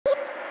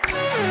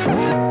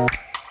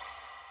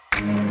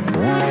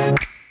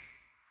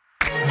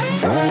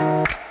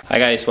Hi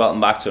guys,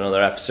 welcome back to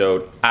another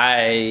episode.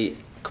 I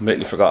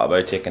completely forgot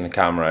about taking the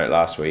camera out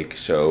last week,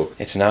 so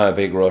it's now a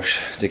big rush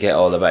to get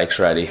all the bikes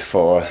ready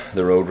for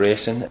the road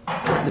racing.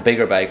 The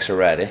bigger bikes are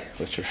ready,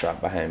 which are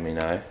strapped behind me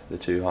now, the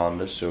two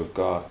Hondas. So we've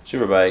got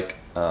Superbike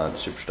and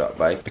Superstock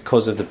bike.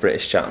 Because of the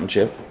British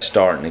Championship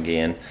starting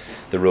again,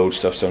 the road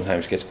stuff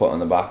sometimes gets put on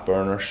the back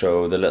burner,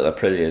 so the little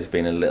Aprilia has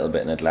been a little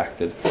bit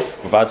neglected.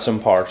 We've had some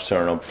parts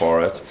turn up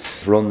for it.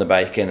 We've run the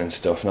bike in and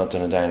stuff, not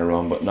done a dyno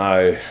run, but now,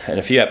 in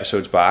a few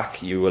episodes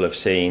back, you will have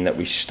seen that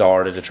we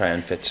started to try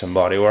and fit some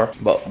bodywork.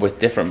 But with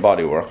different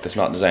bodywork that's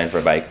not designed for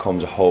a bike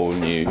comes a whole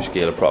new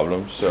scale of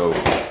problems. So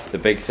the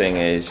big thing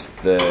is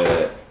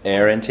the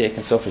air intake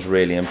and stuff is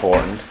really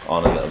important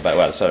on a little bike.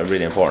 Well, it's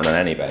really important on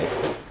any bike,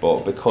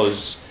 but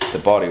because the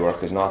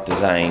bodywork is not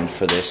designed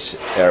for this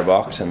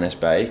airbox and this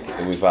bike,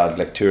 we've had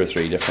like 2 or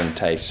 3 different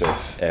types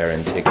of air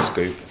intake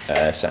scoop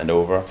sent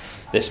over.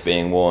 This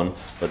being one,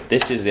 but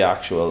this is the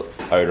actual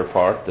outer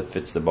part that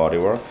fits the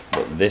bodywork,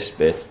 but this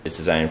bit is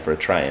designed for a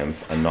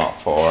Triumph and not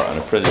for an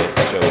Aprilia.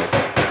 So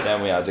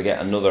then we had to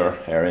get another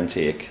air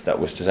intake that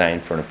was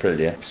designed for an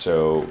Aprilia,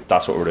 so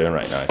that's what we're doing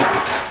right now.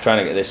 Trying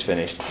to get this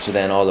finished, so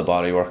then all the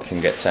bodywork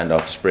can get sent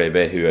off to spray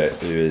bay, who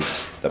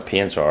is the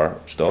paints our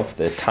stuff.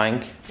 The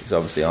tank is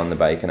obviously on the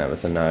bike and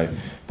everything now,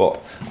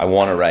 but I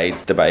want to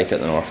ride the bike at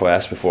the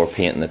Northwest before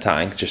painting the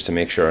tank, just to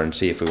make sure and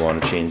see if we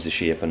want to change the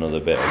shape another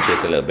bit or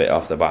take a little bit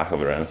off the back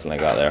of it or anything like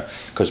that there,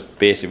 because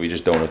basically we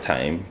just don't have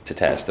time to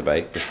test the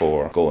bike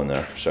before going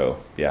there.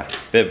 So yeah,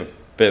 bit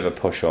of a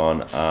push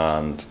on,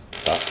 and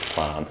that's the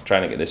plan.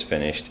 Trying to get this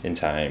finished in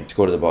time to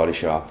go to the body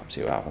shop and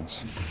see what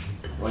happens.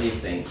 What do you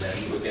think then?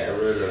 We'll get a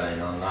ruler line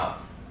on that.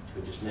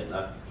 We'll just nip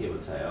that cable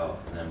tie off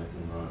and then we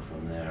can run it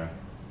from there.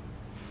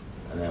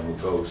 And then we'll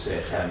go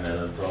say 10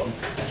 mil in front,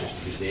 just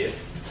to be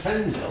safe.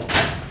 10 mil?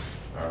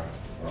 Or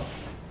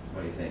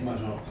what do you think? Might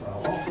as well cut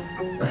off.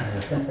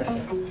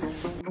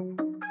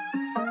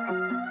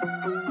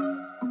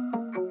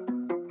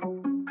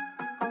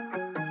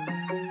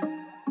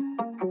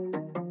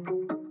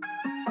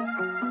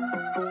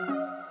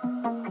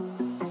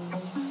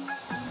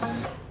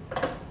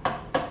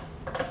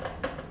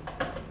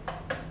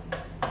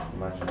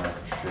 Imagine how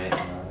frustrating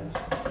that is.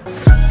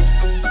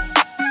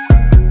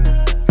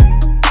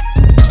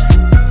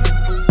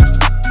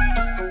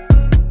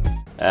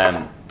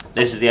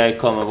 This is the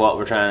outcome of what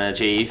we're trying to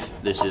achieve.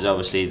 This is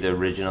obviously the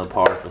original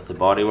part with the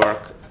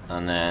bodywork,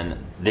 and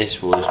then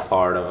this was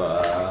part of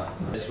a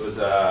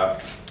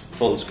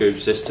full scoop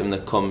system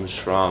that comes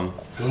from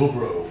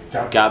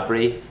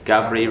Gabri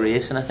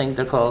Racing, I think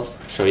they're called.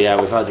 So yeah,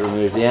 we've had to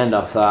remove the end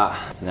off that,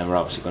 and then we're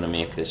obviously going to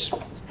make this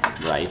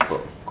right,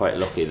 but quite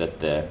lucky that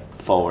the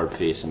forward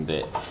facing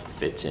bit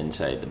fits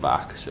inside the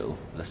back, so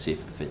let's see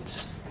if it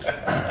fits.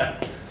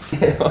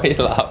 What are you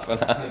laughing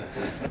at?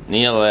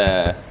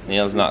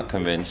 Neil's not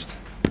convinced.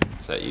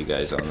 Set you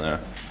guys on there.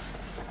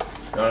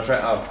 You want to try?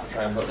 I'll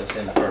try and put this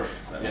in first.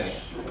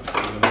 Yes.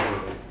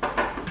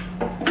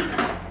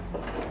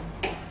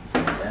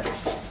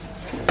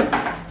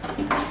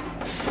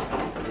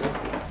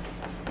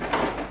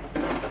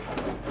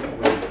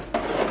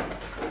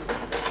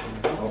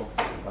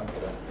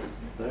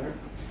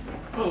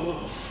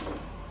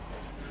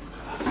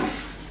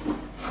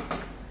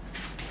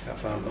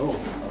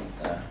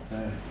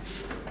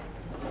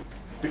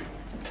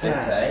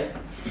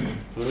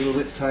 A little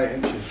bit tight,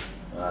 isn't she?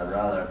 I'd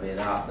rather it be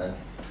that than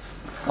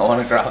I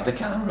want to grab the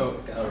camera,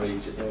 but can't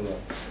reach it. Hold on.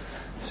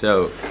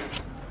 So,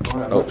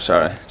 oh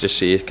sorry, just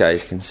so you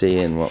guys can see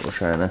in what we're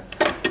trying to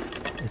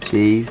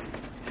achieve.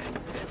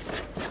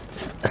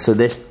 So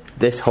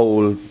this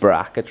whole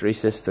bracketry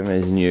system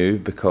is new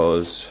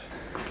because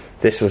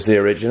this was the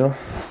original,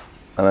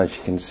 and as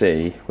you can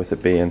see with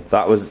it being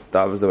that was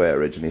the way it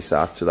originally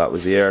sat. So that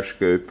was the air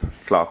scoop,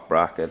 flock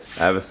bracket,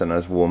 everything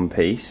as one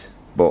piece,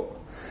 but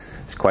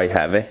it's quite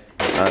heavy,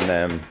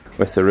 and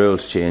with the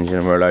rules changing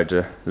and we're allowed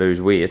to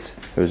lose weight,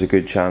 there was a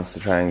good chance to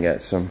try and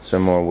get some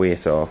more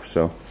weight off.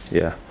 So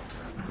yeah,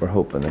 we're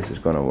hoping this is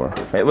going to work.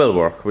 It will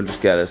work. We'll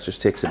just get it. It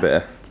just takes a bit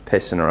of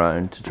pissing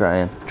around to try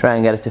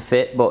and get it to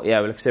fit. But yeah,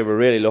 like I said, we're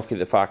really lucky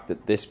the fact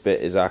that this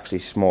bit is actually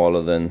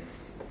smaller than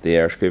the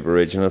air scoop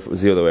original. If it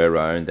was the other way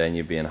around, then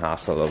you'd be in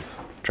hassle of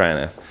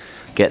trying to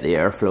get the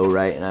airflow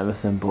right and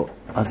everything. But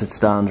as it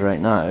stands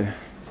right now,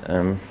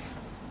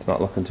 it's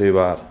not looking too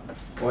bad.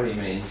 What do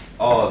you mean?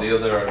 Oh, the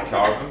other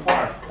carbon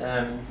part?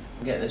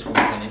 Get this one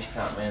finished,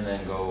 can't we, and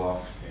then go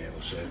off. Yeah,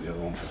 we'll save the other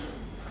one for...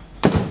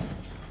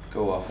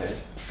 Go off it.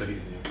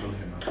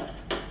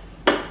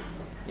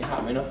 You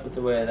happy enough with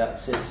the way that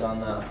sits on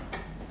that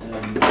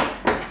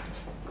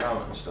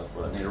ground and stuff?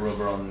 Will it need a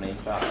rubber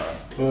underneath that?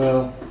 Or?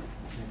 Well...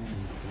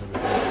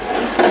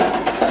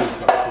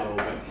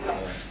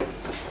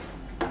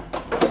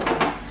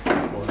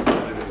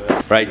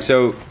 Right,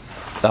 so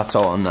that's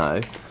on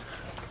now.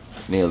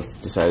 Neil's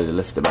decided to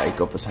lift the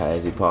bike up as high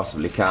as he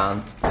possibly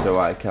can, so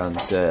I can't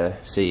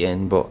see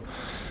in, but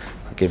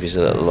I'll give you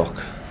a little look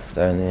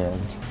down the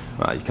end.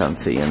 Well, you can't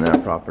see in there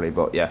properly,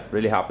 but yeah,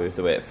 really happy with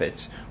the way it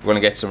fits. We're going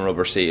to get some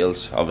rubber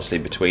seals, obviously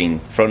between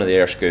the front of the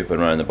air scoop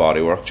and around the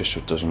bodywork, just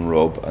so it doesn't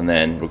rub, and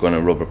then we're going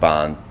to rubber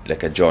band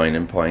like a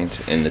joining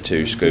point in the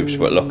two scoops,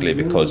 but luckily,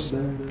 because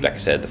like I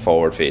said, the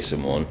forward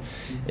facing one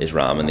is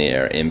ramming the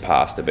air in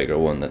past the bigger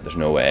one, that there's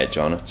no edge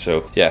on it.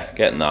 So yeah,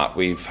 getting that.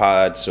 We've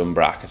had some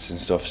brackets and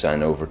stuff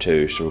sent over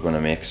too, so we're going to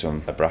make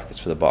some brackets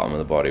for the bottom of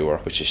the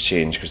bodywork, which has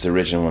changed because the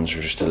original ones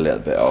were just a little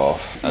bit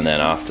off. And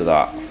then after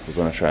that, we're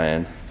going to try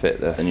and fit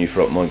the new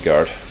front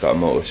mudguard. Got a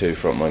Moto2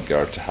 front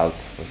mudguard to help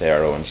with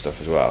aero and stuff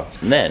as well.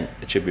 And then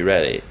it should be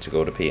ready to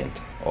go to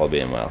paint, all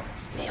being well.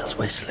 Neil's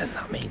whistling,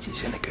 that means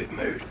he's in a good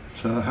mood.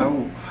 So how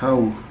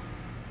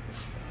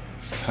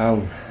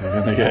we're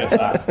going to get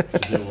that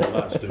to do what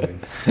that's doing?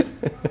 Do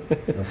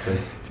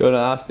you want to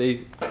ask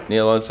these?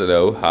 Neil wants to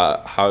know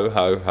how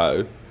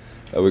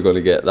are we going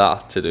to get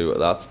that to do what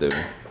that's doing?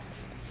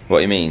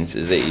 What he means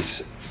is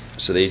these.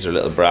 So these are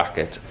little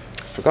brackets.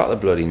 Forgot the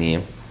bloody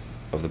name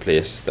of the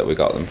place that we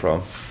got them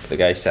from. The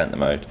guy sent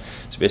them out.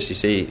 So basically,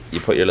 see,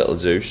 you put your little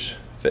Zeus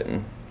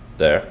fitting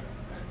there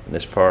in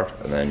this part,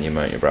 and then you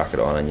mount your bracket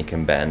on, and you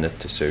can bend it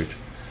to suit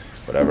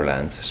whatever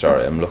length.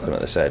 Sorry, I'm looking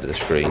at the side of the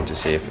screen to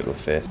see if it'll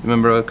fit.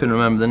 Remember, I couldn't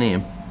remember the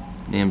name.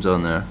 Name's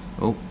on there.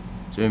 Oh,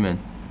 zoom in.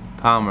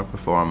 Palmer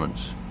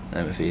Performance.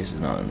 Now my face is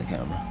not in the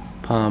camera.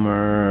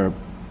 Palmer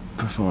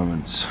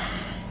Performance.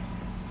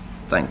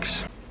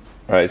 Thanks.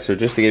 Alright, so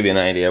just to give you an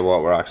idea of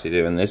what we're actually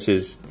doing, this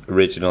is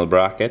original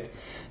bracket.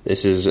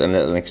 This is a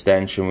little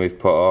extension we've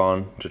put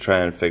on to try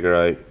and figure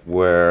out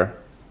where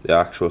the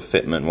actual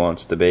fitment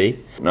wants to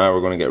be. Now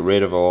we're going to get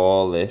rid of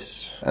all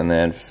this and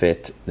then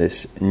fit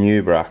this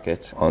new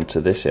bracket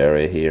onto this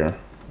area here,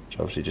 which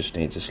obviously just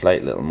needs a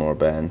slight little more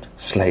bend.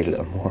 Slight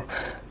little more,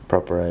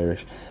 proper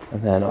Irish.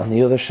 And then on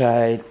the other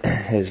side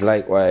is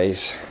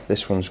likewise,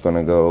 this one's going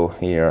to go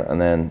here, and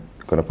then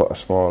going to put a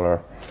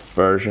smaller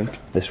version.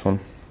 This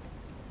one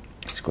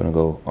is going to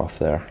go off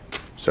there.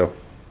 So,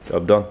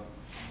 job done.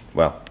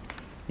 Well,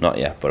 not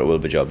yet, but it will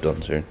be job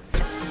done soon.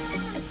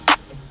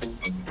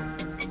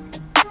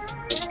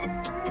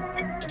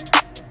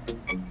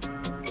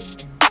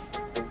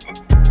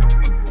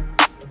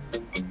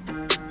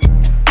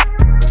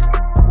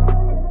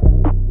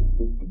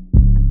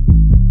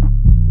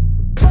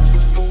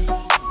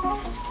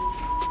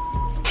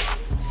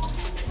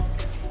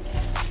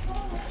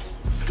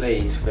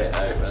 Please fit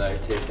out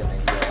without taking the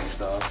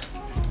exhaust off.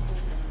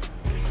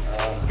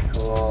 Oh,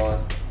 come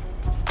on.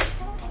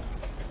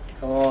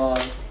 Come on.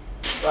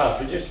 Well,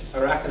 if we just, I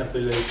reckon if we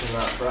loosen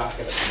that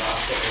bracket at the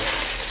back, it'll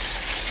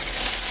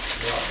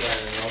drop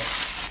down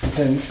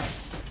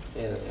enough.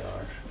 Yeah, they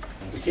are.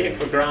 You take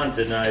for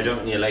granted now,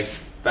 don't you, like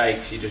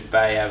bikes you just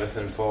buy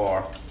everything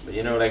for. But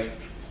you know, like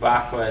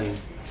back when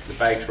the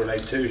bikes were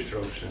like 2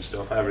 strokes and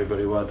stuff,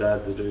 everybody would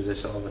have to do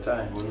this all the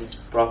time, wouldn't it?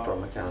 Proper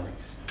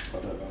mechanics. I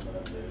don't remember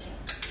them days.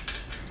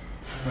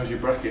 How's your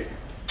bracket?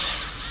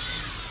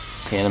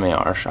 Pain in my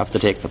arse. I have to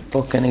take the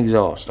fucking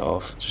exhaust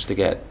off just to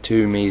get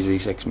 2 measly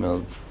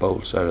 6mm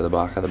bolts out of the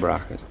back of the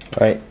bracket.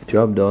 Right,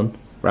 job done.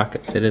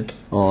 Bracket fitted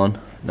on.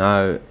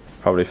 Now,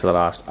 probably for the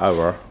last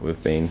hour,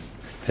 we've been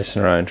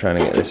pissing around trying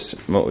to get this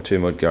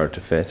Moto2 mudguard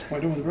to fit.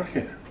 What are you doing with the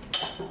bracket?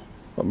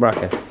 What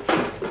bracket?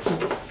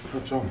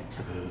 What's on?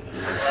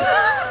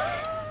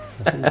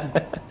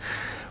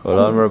 Hold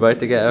on, we're about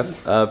to get an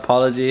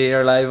apology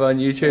here live on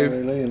YouTube.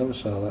 Sorry, Lee, I never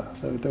saw that,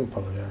 so do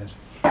apologise.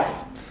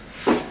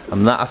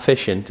 I'm that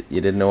efficient,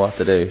 you didn't know what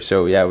to do.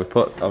 So yeah, we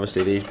put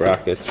obviously these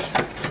brackets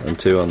and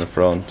 2 on the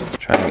front.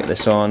 Trying to get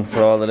this on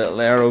for all the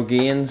little aero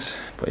gains.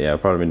 But yeah,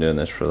 I've probably been doing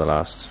this for the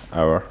last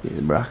hour. See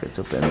the brackets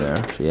up in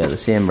there. So yeah, the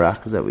same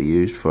brackets that we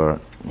used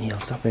for... Neil,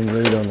 stop being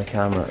rude on the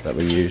camera. That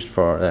we used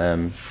for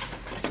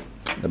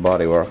the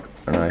bodywork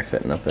are now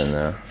fitting up in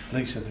there.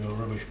 Lee said they were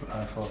rubbish, but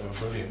I thought they were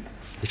brilliant.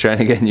 You're trying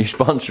to get a new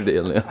sponsor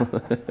deal now.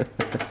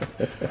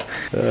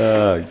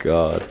 Oh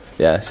god.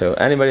 Yeah, so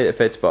anybody that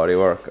fits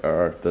bodywork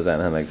or does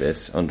anything like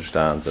this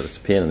understands that it's a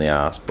pain in the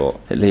ass, but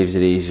it leaves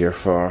it easier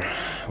for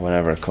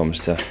whenever it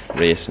comes to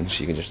racing, so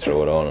you can just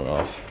throw it on and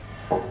off.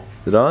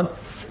 Is it on?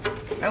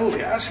 Hell,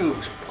 it actually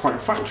looks quite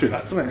factory,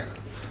 that, doesn't it?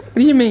 What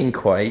do you mean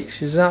quite?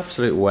 She's an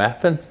absolute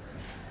weapon.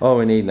 All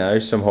we need now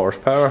is some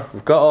horsepower.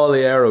 We've got all the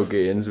aero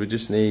gains, we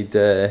just need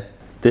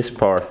this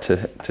part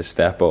to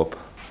step up,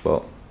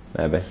 but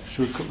maybe.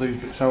 Should we cut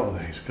these bits out of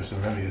these because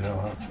they're heavy as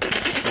hell?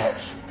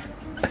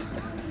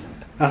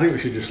 I think we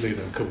should just leave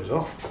them covers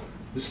off.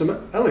 There's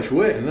some hellish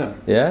weight in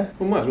them. Yeah?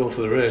 Well, might as well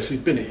for the race. He's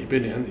been it,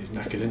 and he's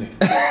knackered in it.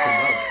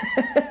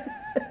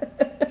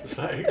 Just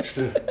that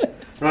extra.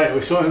 Right,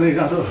 we're sorting these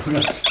out.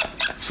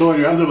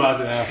 Sorting your handlebars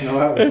in half now,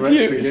 out with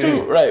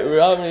right, we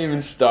haven't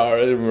even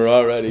started and we're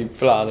already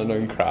planning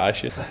on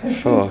crashing.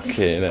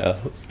 Fucking hell.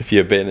 If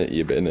you've been it,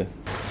 you've been it.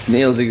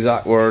 Neil's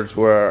exact words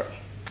were,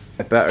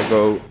 I better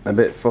go a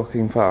bit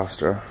fucking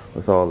faster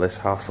with all this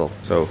hassle.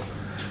 So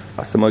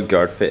that's the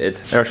mudguard fitted.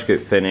 Air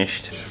scoop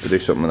finished. We do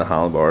something with the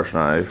handlebars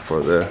now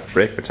for the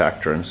brake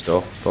protector and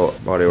stuff, but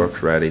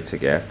bodywork's ready to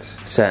get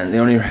sent. The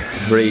only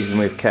reason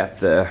we've kept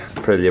the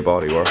Aprilia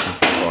bodywork and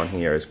stuff on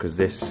here is because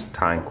this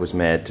tank was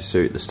made to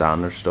suit the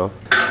standard stuff,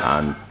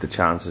 and the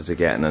chances of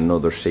getting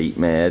another seat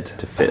made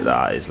to fit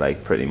that is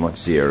like pretty much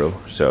zero.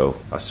 So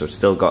I've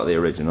still got the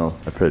original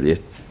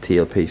Aprilia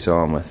tailpiece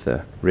on with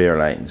the rear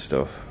light and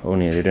stuff. Oh,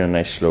 nearly doing a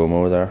nice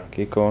slow-mo there.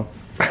 Keep going.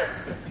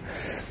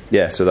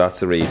 Yeah, so that's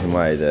the reason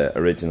why the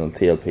original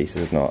tailpiece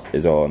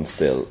is on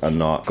still and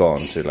not gone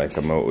to like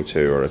a Moto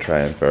 2 or a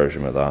Triumph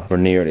version with that. We're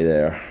nearly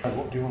there.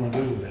 What do you want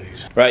to do with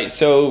these? Right,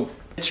 so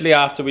literally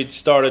after we'd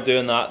started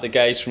doing that, the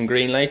guys from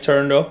Greenlight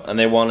turned up and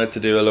they wanted to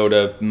do a load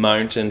of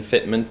mount and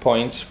fitment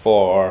points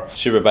for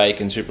Superbike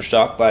and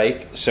Superstock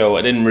bike. So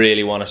I didn't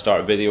really want to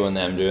start videoing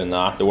them doing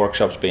that. The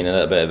workshop's been a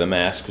little bit of a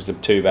mess because the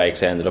two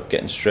bikes ended up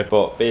getting stripped.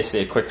 But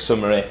basically a quick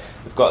summary,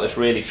 we've got this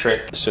really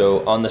trick.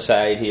 So on the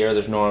side here,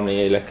 there's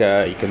normally like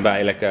you can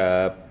buy like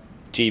a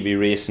GB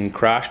Racing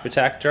crash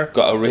protector.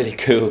 Got a really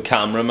cool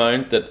camera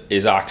mount that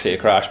is actually a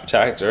crash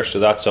protector, so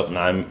that's something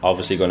I'm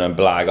obviously going to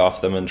blag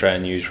off them and try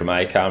and use for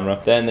my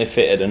camera. Then they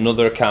fitted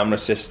another camera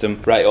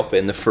system right up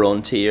in the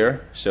front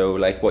here, so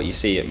like what you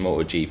see at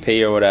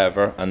MotoGP or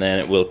whatever, and then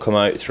it will come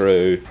out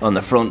through on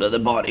the front of the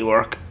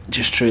bodywork,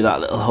 just through that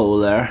little hole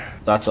there.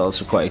 That's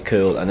also quite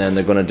cool. And then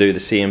they're going to do the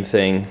same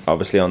thing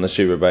obviously on the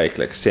Superbike,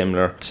 like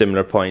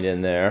similar point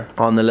in there.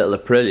 On the little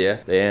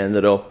Aprilia, they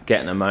ended up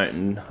getting a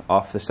mountain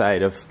off the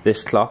side of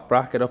this clock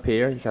bracket up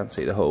here. You can't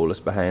see the hole that's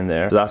behind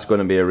there, so that's going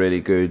to be a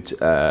really good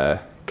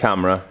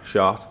camera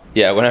shot.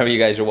 Yeah, whenever you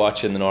guys are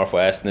watching the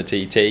Northwest and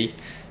the TT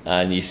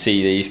and you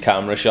see these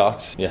camera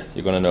shots, yeah,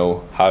 you're going to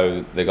know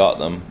how they got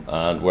them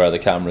and where the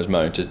camera's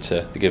mounted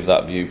to give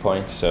that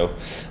viewpoint. So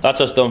that's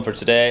us done for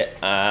today.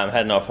 I'm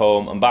heading off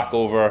home. I'm back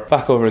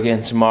over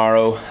again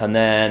tomorrow, and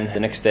then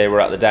the next day we're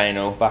at the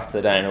dyno, back to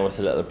the dyno with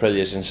the little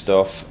Aprilias and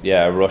stuff.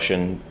 Yeah,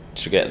 rushing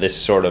to get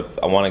this sort of,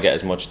 I want to get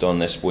as much done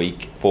this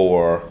week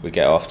before we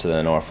get off to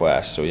the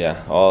Northwest. So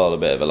yeah, all a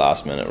bit of a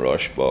last minute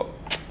rush, but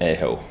hey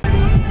ho.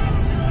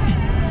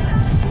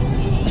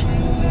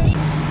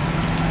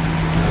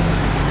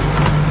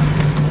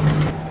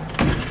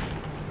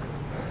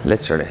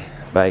 Literally,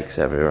 bikes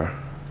everywhere.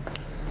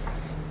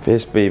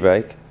 This B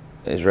bike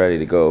is ready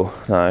to go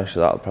now, so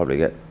that'll probably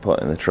get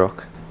put in the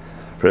truck.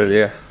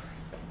 Aprilia.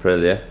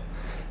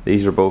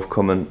 These are both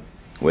coming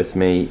with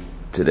me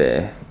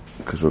today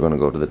because we're going to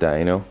go to the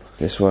dyno.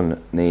 This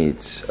one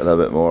needs a little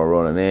bit more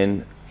running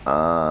in,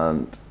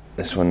 and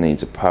this one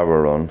needs a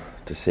power run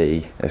to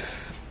see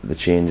if the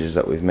changes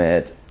that we've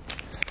made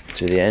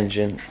to the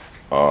engine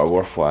are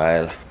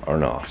worthwhile or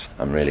not.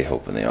 I'm really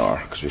hoping they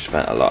are, because we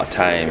spent a lot of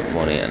time,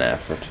 money and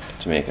effort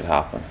to make it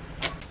happen.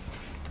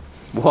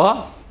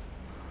 What?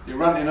 You're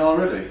ranting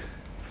already?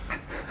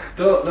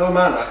 No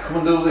man,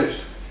 come and do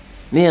this.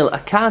 Neil, I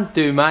can't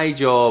do my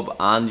job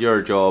and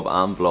your job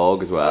and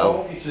vlog as well. I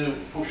want you to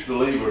push the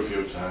lever a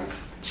few times.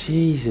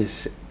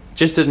 Jesus.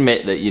 Just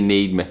admit that you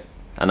need me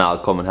and I'll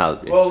come and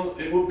help you. Well,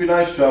 it would be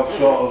nice to have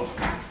sort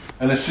of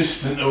an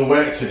assistant who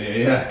worked in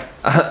here,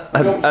 yeah.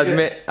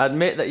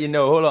 Admit that you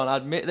know, hold on,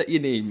 admit that you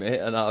need me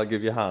and I'll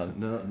give you a hand.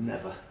 No,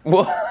 never.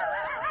 What?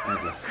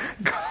 Never.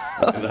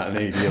 That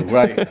need you.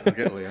 Right, I'll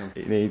get Liam.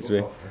 He needs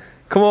me.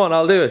 Come on,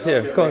 I'll do it.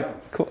 Here,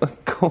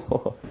 come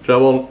on. So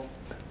I want,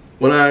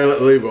 when I let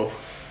the lever off.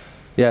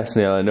 Yes,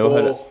 Neil, I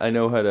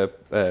know how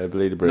to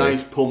bleed a brake.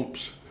 Nice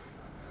pumps.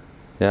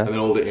 Yeah. And then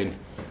hold it in.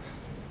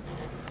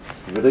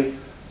 You ready?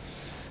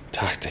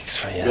 Tactics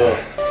for you. Go.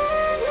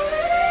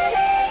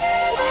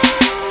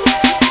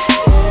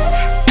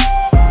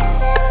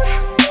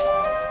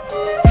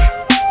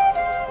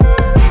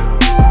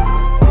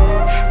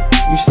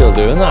 You still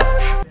doing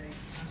that?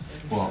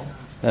 What?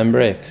 Them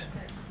brakes?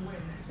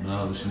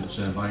 No, this isn't the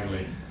same bike,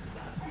 Lee.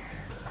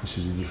 This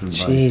is a different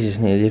bike. Jesus,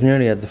 Neil, you've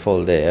nearly had the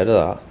full day out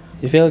of that.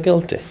 You feel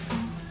guilty?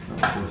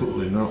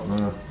 Absolutely not,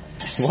 no.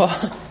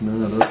 What?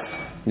 No, I don't.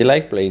 You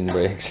like bleeding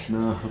brakes?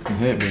 No, I fucking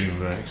hate bleeding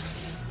brakes.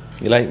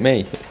 You like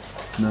me?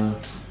 No.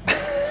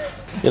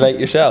 You like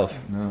yourself?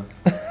 No.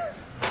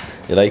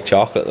 You like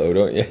chocolate though,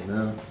 don't you?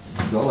 No.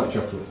 I don't like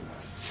chocolate.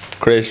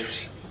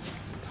 Crisps?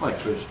 I like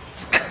crisps.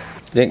 Do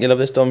you think you'll have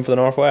this done for the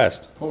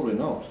Northwest? Probably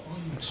not.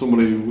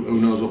 Somebody who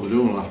knows what they're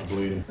doing will have to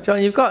bleed him.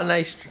 John, you've got a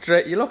nice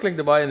straight, you look like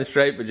the boy in the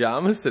straight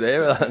pyjamas today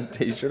with that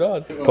t-shirt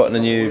on. Putting a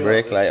new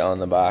brake light on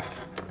the back.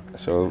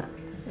 So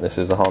this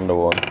is the Honda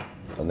one,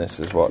 and this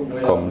is what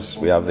comes,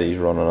 we have these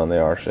running on the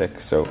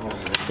R6, so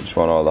I just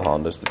want all the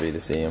Hondas to be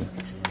the same.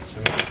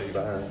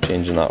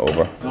 Changing that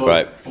over.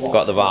 Right,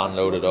 got the van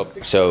loaded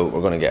up, so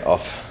we're going to get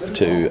off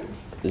to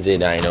the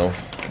dyno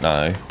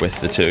now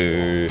with the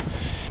two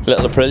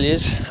little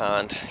Aprilias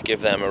and give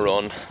them a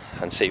run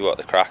and see what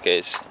the crack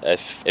is.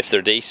 If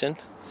they're decent,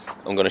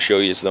 I'm going to show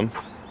you them,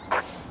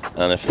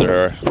 and if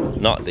they're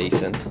not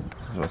decent,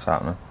 this is what's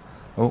happening.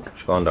 Oh,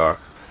 it's gone dark.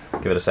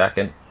 Give it a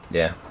second.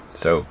 Yeah,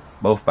 so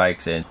both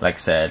bikes in. Like I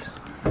said,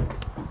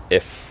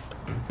 if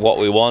what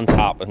we want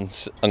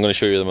happens, I'm going to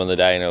show you them on the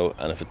dyno,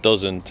 and if it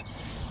doesn't,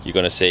 you're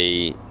going to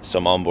see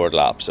some onboard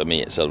laps of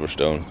me at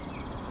Silverstone.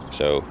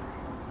 So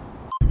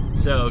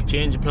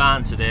change of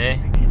plan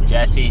today.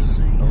 Jesse's,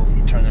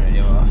 oh, turn the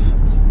radio off.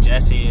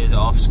 Jesse is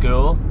off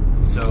school,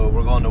 So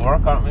we're going to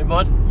work, aren't we,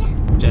 bud?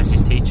 Yeah.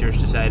 Jesse's teachers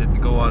decided to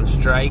go on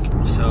strike,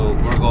 so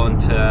we're going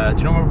to...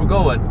 Do you know where we're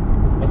going?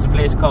 What's the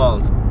place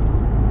called?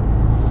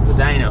 The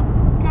dyno.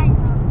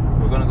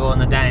 We're going to go on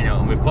the dyno,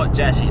 and we've put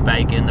Jesse's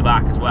bike in the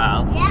back as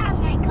well. Yeah,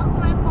 and I got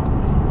my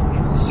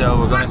mom. So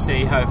we're going to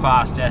see how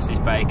fast Jesse's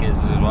bike is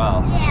as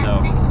well. Yeah,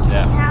 So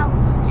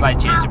yeah, slight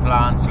change of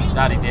plans.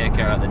 Daddy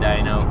daycare at the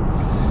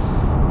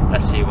dyno.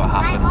 Let's see what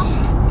happens.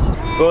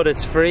 But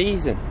it's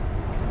freezing.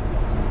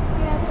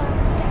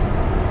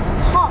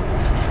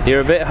 Hot.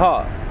 You're a bit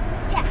hot.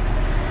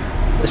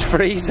 Yeah. It's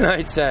freezing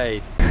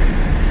outside.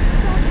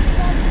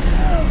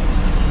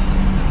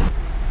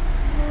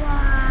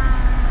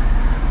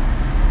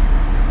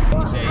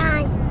 Wow. See, do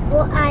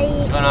What are you you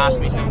want to ask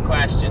me some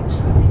questions?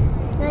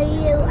 No,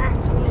 you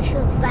asked me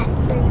some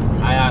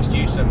questions. I asked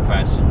you some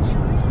questions.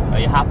 Are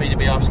you happy to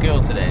be off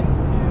school today?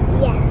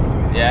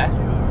 Yeah. Yeah?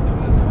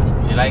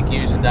 Do you like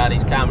using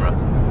Daddy's camera?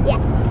 Yeah.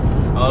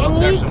 Oh look,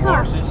 And there's you some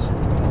talk. horses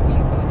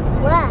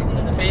Where?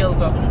 in the field,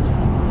 look.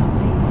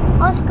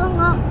 What's going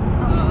on?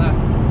 Oh, there.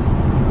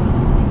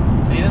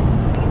 See them?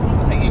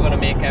 I think you're going to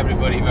make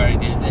everybody very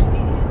dizzy.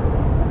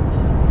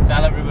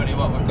 Tell everybody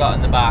what we've got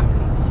in the back.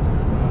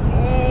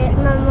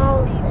 My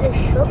mouth is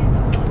shut.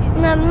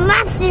 My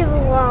massive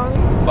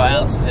one. What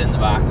else is in the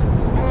back?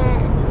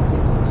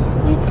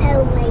 You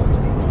tell me.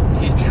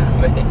 You tell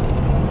me.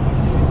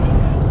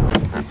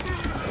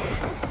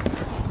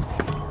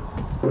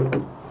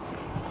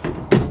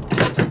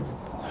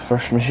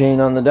 First machine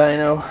on the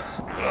dyno.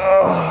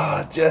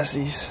 Oh,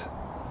 Jesse's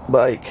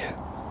bike.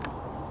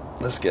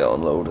 Let's get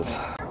unloaded.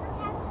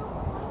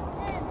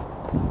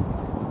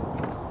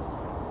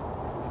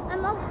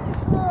 I'm off the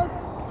floor.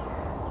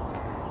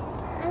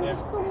 I'm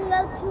just going to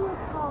go to a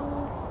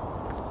pond.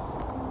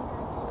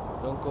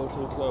 Don't go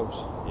too close,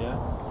 yeah?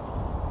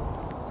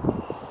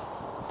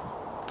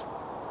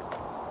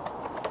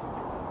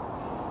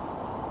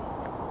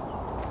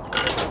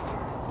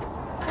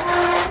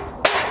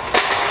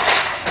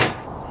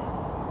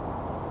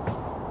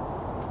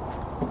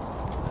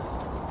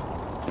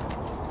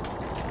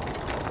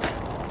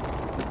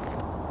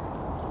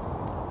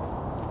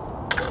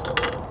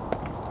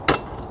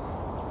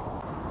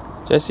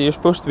 Jesse, you're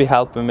supposed to be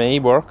helping me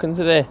working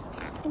today.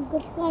 I'm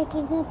just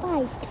riding a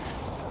bike.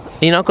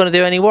 You're not going to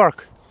do any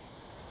work?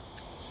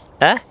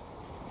 Eh?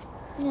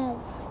 No.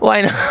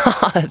 Why not?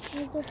 I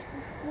just want to.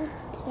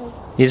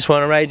 You just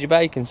want to ride your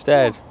bike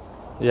instead?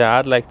 Yeah,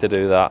 I'd like to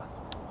do that.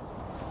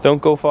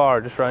 Don't go far,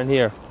 just round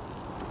here.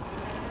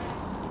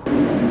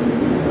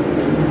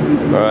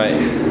 Right,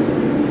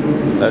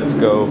 let's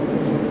go.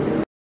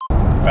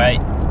 Right,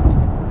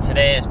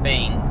 today has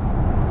been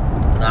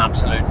an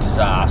absolute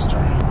disaster.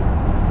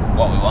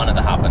 What we wanted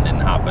to happen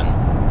didn't happen,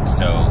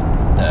 so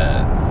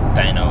the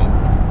dyno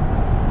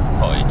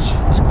footage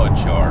was cut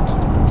short.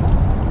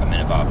 I'm in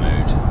a bad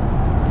mood,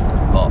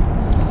 but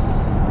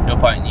no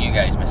point in you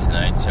guys missing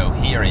out. So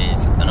here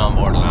is an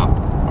onboard lap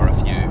or a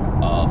view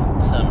of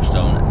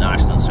Silverstone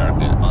National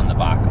Circuit on the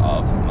back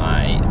of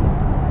my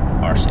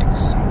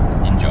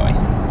R6. Enjoy.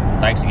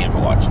 Thanks again for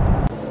watching.